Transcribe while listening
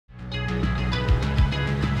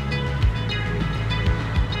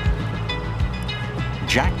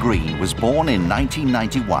Jack Green was born in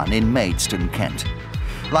 1991 in Maidstone, Kent.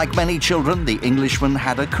 Like many children, the Englishman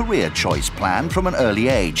had a career choice planned from an early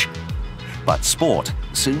age. But sport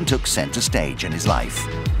soon took centre stage in his life.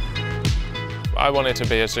 I wanted to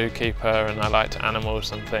be a zookeeper and I liked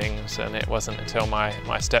animals and things, and it wasn't until my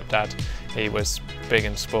stepdad, he was big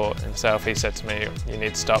in sport himself, he said to me, you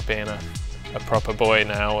need to start being a proper boy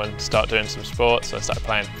now and start doing some sports. So I started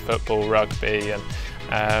playing football, rugby, and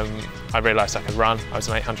I realised I could run. I was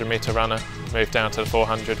an 800-metre runner, moved down to the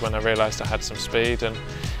 400 when I realised I had some speed, and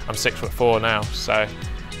I'm 6'4" now, so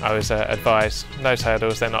I was advised, those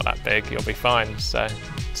hurdles, they're not that big, you'll be fine, so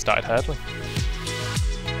started hurdling.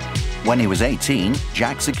 When he was 18,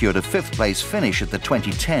 Jack secured a 5th place finish at the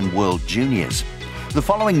 2010 World Juniors. The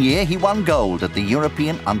following year, he won gold at the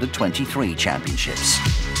European Under-23 Championships.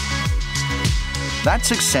 That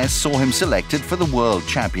success saw him selected for the World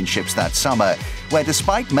Championships that summer, where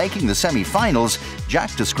despite making the semi-finals,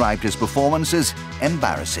 Jack described his performance as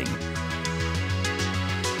embarrassing.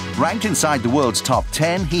 Ranked inside the world's top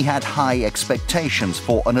 10, he had high expectations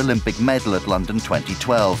for an Olympic medal at London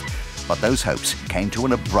 2012, but those hopes came to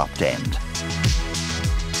an abrupt end.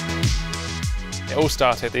 It all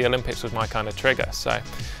started, the Olympics was my kind of trigger, so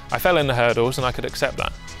I fell in the hurdles and I could accept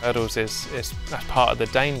that. Hurdles that's part of the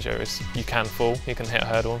danger, is you can fall, you can hit a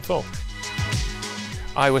hurdle and fall.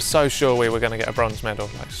 I was so sure we were going to get a bronze medal,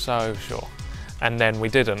 like so sure. And then we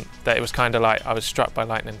didn't. That it was kind of like I was struck by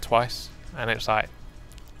lightning twice, and it's like,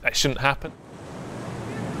 that shouldn't happen.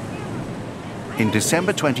 In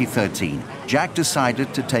December 2013, Jack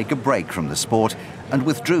decided to take a break from the sport and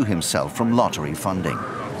withdrew himself from lottery funding.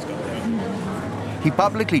 He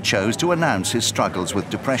publicly chose to announce his struggles with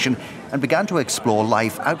depression and began to explore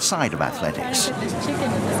life outside of athletics.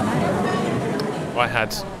 I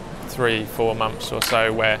had 3-4 months or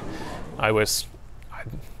so where I was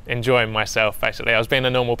enjoying myself, basically. I was being a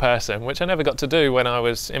normal person, which I never got to do when I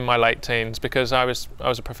was in my late teens, because I was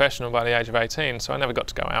a professional by the age of 18, so I never got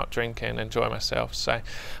to go out drinking, enjoy myself. So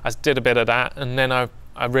I did a bit of that, and then I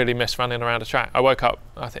really missed running around a track. I woke up,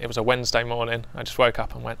 I think it was a Wednesday morning, I just woke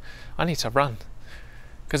up and went, I need to run.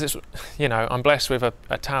 Because it's, you know, I'm blessed with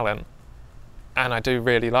a talent, and I do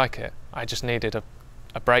really like it. I just needed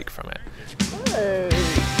a break from it. Hey.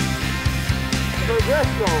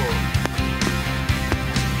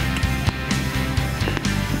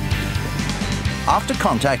 After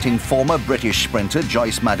contacting former British sprinter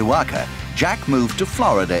Joyce Maduaka, Jack moved to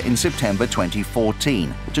Florida in September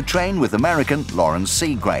 2014 to train with American Lawrence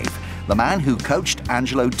Seagrave, the man who coached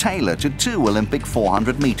Angelo Taylor to 2 Olympic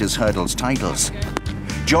 400 meters hurdles titles.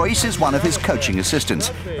 Joyce is one of his coaching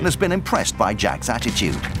assistants and has been impressed by Jack's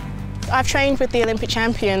attitude. I've trained with the Olympic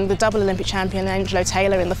champion, the double Olympic champion, Angelo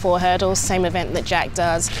Taylor, in the 4 hurdles, same event that Jack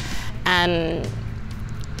does, and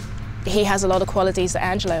he has a lot of qualities that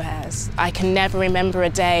Angelo has. I can never remember a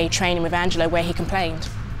day training with Angelo where he complained.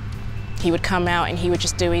 He would come out and he would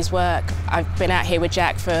just do his work. I've been out here with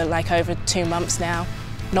Jack for like over 2 months now.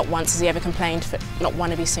 Not once has he ever complained for not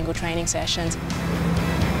one of his single training sessions.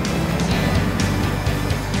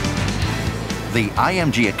 The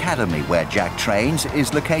IMG Academy, where Jack trains,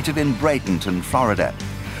 is located in Bradenton, Florida.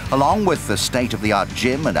 Along with the state-of-the-art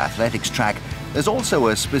gym and athletics track, there's also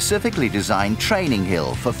a specifically designed training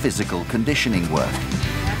hill for physical conditioning work.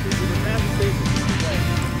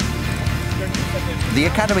 The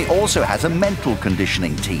Academy also has a mental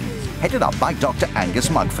conditioning team, headed up by Dr. Angus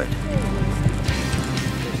Mugford. I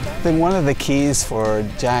think one of the keys for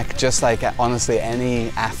Jack, just like honestly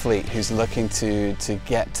any athlete who's looking to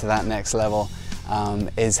get to that next level,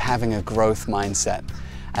 is having a growth mindset.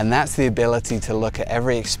 And that's the ability to look at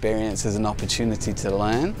every experience as an opportunity to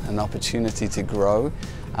learn, an opportunity to grow.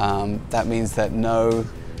 That means that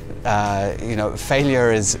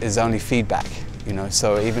failure is only feedback.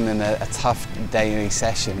 So even in a tough daily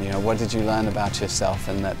session, what did you learn about yourself?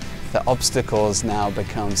 And that the obstacles now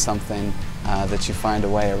become something that you find a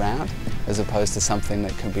way around, as opposed to something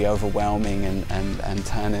that can be overwhelming and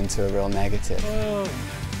turn into a real negative.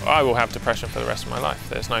 I will have depression for the rest of my life,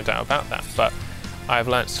 there's no doubt about that, but I've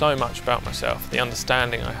learnt so much about myself. The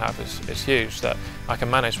understanding I have is huge, that I can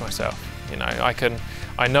manage myself.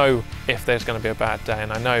 I know if there's going to be a bad day,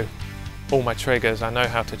 and I know all my triggers, I know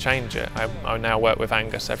how to change it. I now work with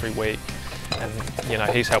Angus every week, and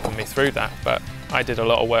he's helping me through that, but I did a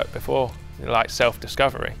lot of work before, like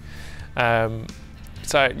self-discovery. So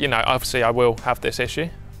obviously I will have this issue,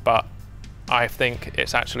 but I think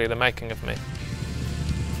it's actually the making of me.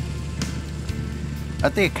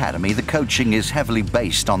 At the Academy, the coaching is heavily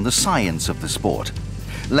based on the science of the sport.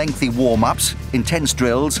 Lengthy warm-ups, intense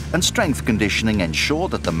drills and strength conditioning ensure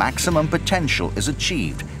that the maximum potential is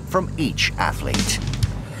achieved from each athlete.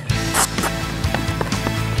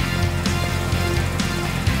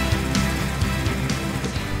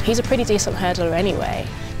 He's a pretty decent hurdler anyway,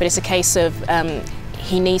 but it's a case of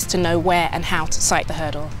he needs to know where and how to sight the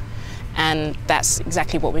hurdle. And that's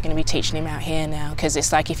exactly what we're going to be teaching him out here now, because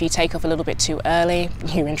it's like if you take off a little bit too early,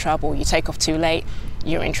 you're in trouble. You take off too late,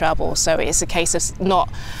 you're in trouble. So it's a case of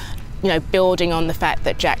not, building on the fact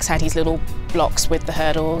that Jack's had his little blocks with the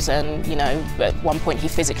hurdles and, at one point he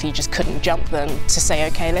physically just couldn't jump them, to say,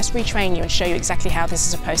 okay, let's retrain you and show you exactly how this is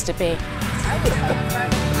supposed to be.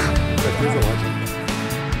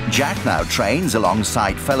 Jack now trains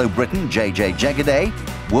alongside fellow Briton JJ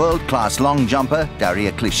Jegede, world-class long jumper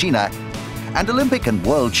Daria Klishina, and Olympic and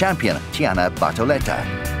world champion Tiana Bartoletta.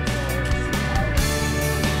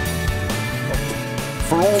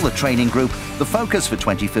 For all the training group, the focus for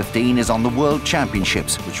 2015 is on the World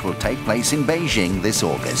Championships, which will take place in Beijing this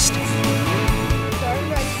August.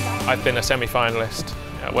 I've been a semi-finalist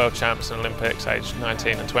at World Champs and Olympics aged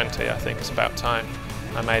 19 and 20. I think it's about time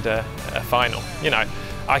I made a final.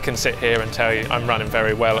 I can sit here and tell you I'm running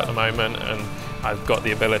very well at the moment and I've got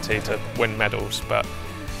the ability to win medals, but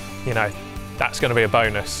that's going to be a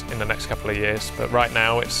bonus in the next couple of years. But right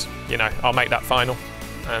now it's, I'll make that final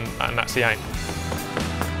and that's the aim.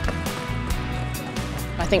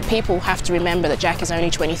 I think people have to remember that Jack is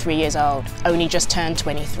only 23 years old, only just turned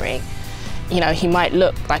 23. He might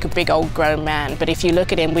look like a big old grown man, but if you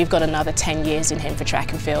look at him, we've got another 10 years in him for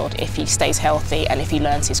track and field if he stays healthy and if he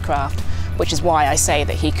learns his craft, which is why I say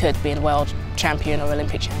that he could be a world champion or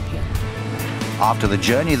Olympic champion. After the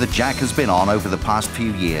journey that Jack has been on over the past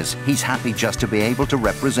few years, he's happy just to be able to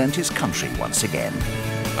represent his country once again.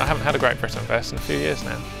 I haven't had a Great Britain vest in a few years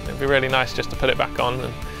now. It'd be really nice just to put it back on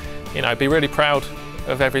and, be really proud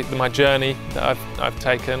of my journey that I've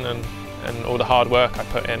taken and all the hard work I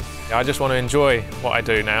put in. I just want to enjoy what I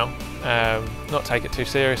do now, not take it too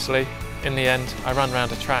seriously. In the end, I run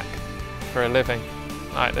around a track for a living.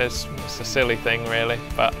 It's a silly thing really,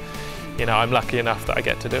 but I'm lucky enough that I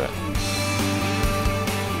get to do it.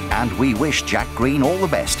 And we wish Jack Green all the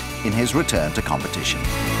best in his return to competition.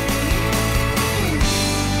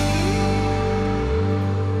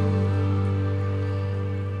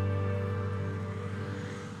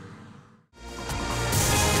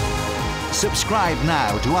 Subscribe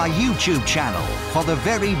now to our YouTube channel for the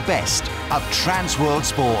very best of Trans World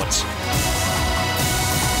Sports.